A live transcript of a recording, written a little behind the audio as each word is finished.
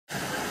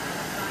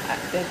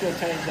Thank you,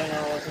 Attorney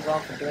General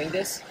Rosenblum, for doing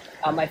this.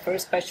 My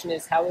first question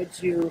is, how would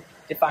you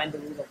define the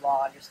rule of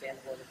law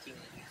understandable to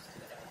teenagers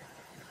today?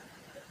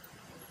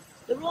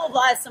 The rule of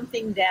law is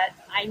something that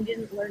I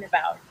didn't learn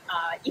about.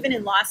 Even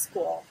in law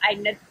school,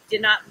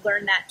 did not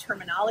learn that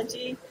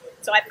terminology.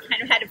 So I've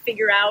kind of had to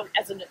figure out,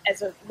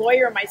 as a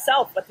lawyer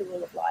myself, what the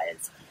rule of law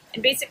is.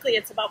 And basically,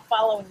 it's about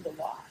following the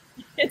law.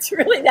 It's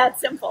really that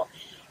simple.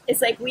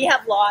 It's like we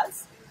have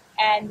laws,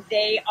 and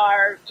they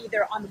are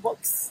either on the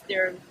books,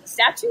 they're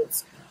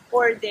statutes,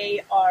 or they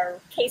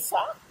are case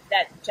law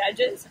that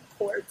judges and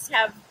courts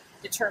have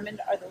determined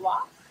are the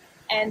law.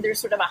 And there's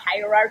sort of a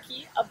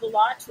hierarchy of the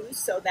law, too,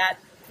 so that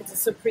if it's a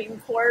Supreme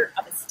Court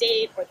of a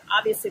state, or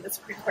obviously the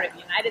Supreme Court of the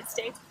United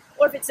States,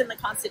 or if it's in the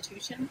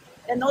Constitution,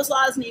 then those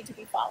laws need to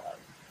be followed.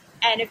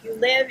 And if you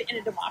live in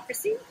a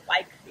democracy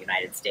like the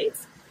United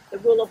States, the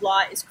rule of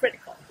law is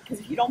critical. Because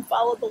if you don't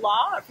follow the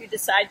law, or if you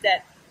decide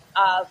that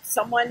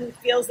someone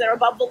feels they're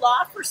above the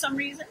law for some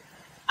reason,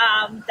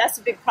 that's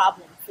a big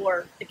problem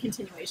for the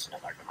continuation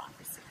of our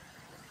democracy.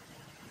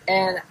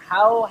 And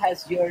how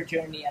has your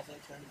journey as an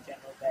Attorney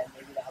General been,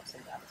 maybe the ups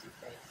and downs you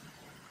faced?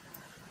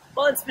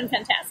 Well, it's been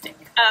fantastic.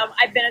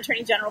 I've been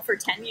Attorney General for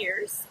 10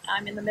 years.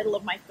 I'm in the middle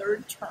of my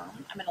third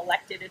term. I'm an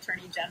elected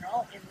Attorney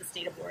General in the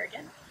state of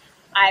Oregon.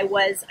 I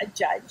was a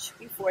judge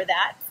before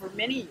that for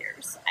many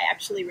years. I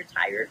actually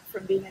retired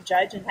from being a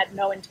judge and had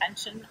no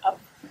intention of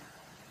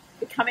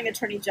becoming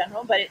Attorney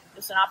General, but it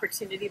was an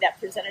opportunity that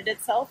presented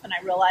itself, and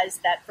I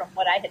realized that from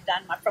what I had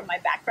done from my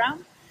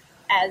background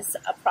as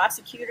a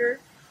prosecutor,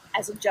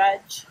 as a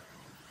judge,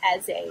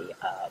 as a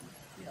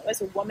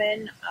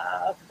woman,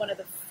 one of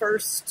the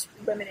first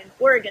women in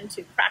Oregon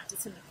to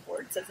practice in the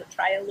courts as a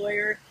trial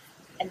lawyer,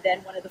 and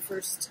then one of the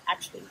first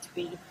actually to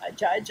be a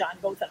judge on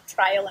both a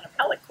trial and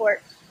appellate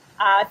court,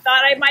 thought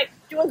I might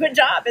do a good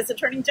job as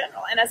Attorney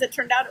General. And as it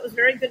turned out, it was a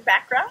very good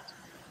background.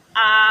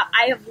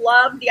 I have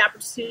loved the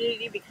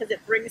opportunity because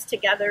it brings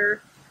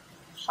together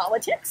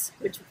politics,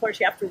 which of course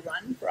you have to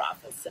run for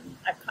office, and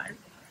I've kind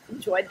of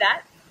enjoyed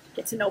that.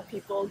 Get to know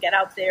people, get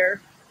out there,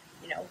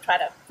 try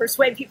to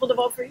persuade people to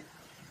vote for you.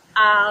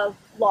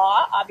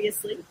 Law,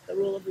 obviously, the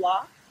rule of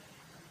law,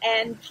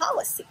 and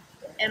policy.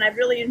 And I've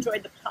really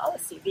enjoyed the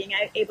policy, being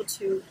able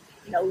to,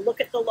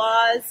 look at the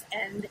laws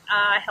and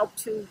help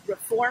to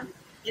reform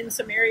in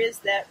some areas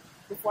that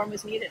reform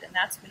was needed. And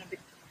that's been a big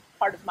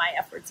part of my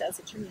efforts as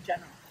Attorney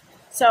General.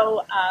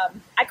 So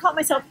I call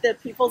myself the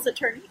people's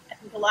attorney. I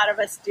think a lot of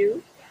us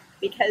do,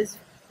 because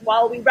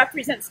while we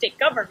represent state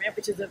government,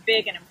 which is a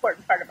big and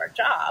important part of our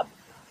job,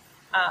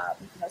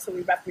 so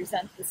we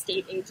represent the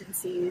state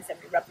agencies and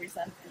we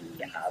represent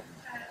the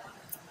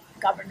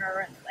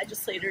governor and the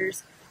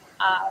legislators.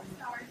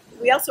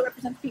 We also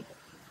represent the people,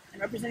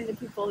 and representing the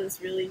people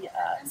is really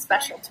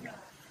special to me.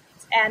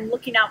 And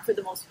looking out for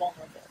the most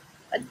vulnerable,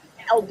 the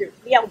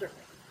elderly,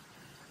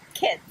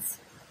 kids,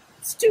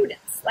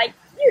 students like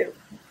you,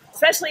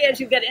 especially as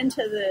you get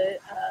into the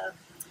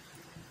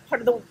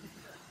part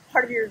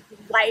of your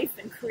life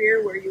and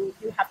career where you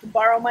have to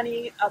borrow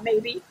money,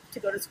 maybe to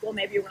go to school.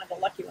 Maybe you're one of the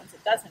lucky ones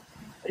that doesn't.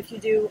 But if you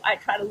do, I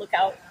try to look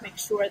out, make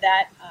sure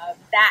that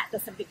that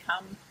doesn't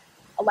become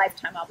a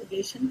lifetime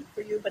obligation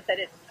for you, but that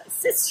it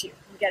assists you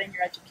in getting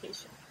your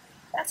education.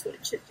 That's what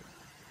it should do.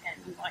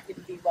 And we want you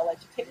to be well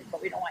educated,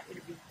 but we don't want you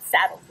to be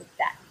saddled with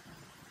that.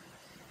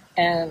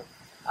 And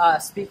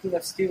speaking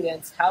of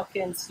students, how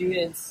can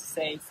students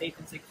stay safe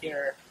and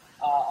secure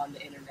on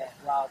the internet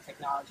while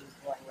technology is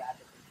growing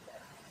rapidly today?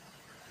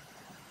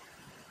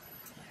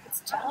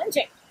 It's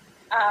challenging.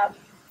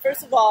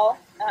 First of all,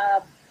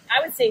 I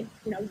would say,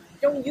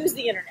 don't use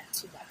the internet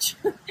too much.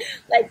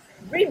 Like,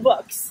 read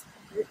books,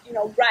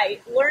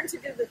 write, learn to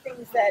do the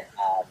things that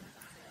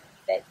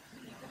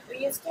we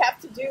used to have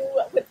to do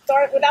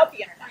without the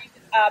internet.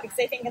 Because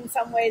I think in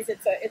some ways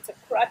it's a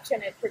crutch,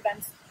 and it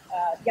prevents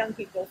young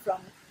people from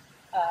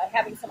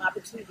having some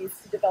opportunities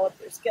to develop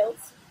their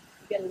skills.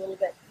 You get a little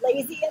bit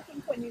lazy, I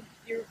think, when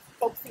you're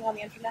focusing on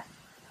the internet.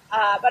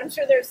 But I'm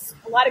sure there's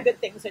a lot of good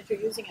things that you're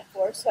using it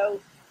for. So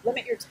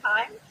limit your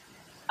time.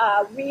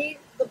 Read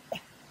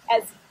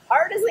as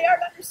hard as they are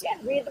to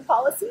understand. Read the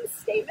policies,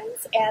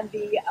 statements, and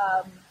the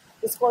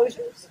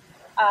disclosures.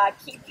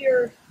 Keep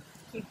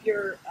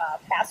your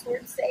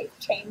passwords safe.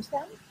 Change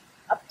them.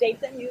 Update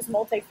them. Use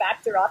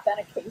multi-factor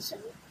authentication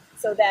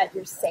so that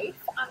you're safe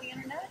on the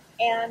internet.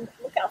 And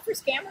look out for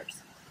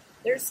scammers.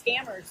 There's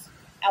scammers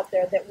out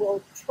there that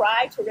will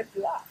try to rip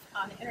you off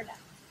on the internet.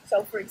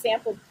 So, for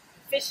example,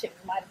 phishing.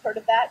 You might have heard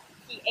of that.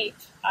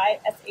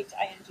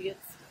 P-H-I-S-H-I-N-G.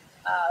 It's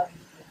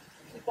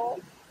people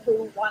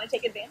who want to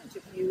take advantage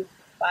of you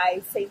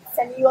by, say,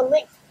 sending you a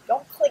link.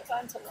 Don't click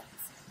onto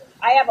links.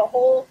 I have a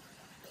whole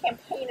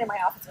campaign in my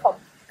office called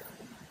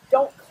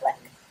Don't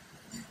Click.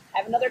 I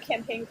have another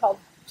campaign called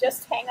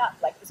Just Hang Up.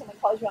 Like, if someone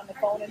calls you on the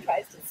phone and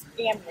tries to scam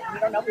you and you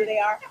don't know who they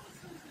are,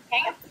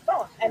 hang up the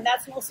phone. And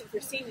that's mostly for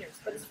seniors,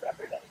 but it's for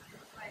everybody.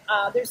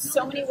 There's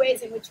so many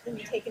ways in which you can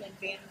be taken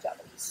advantage of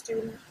as a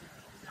student,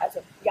 as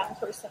a young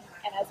person,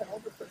 and as an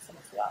older person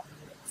as well.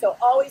 So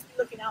always be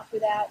looking out for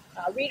that.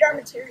 Read our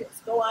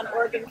materials. Go on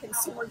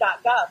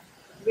OregonConsumer.gov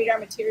read our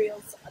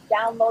materials,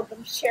 download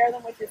them, share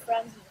them with your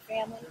friends and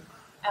your family.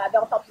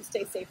 They'll help you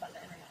stay safe on the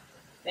internet.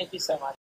 Thank you so much.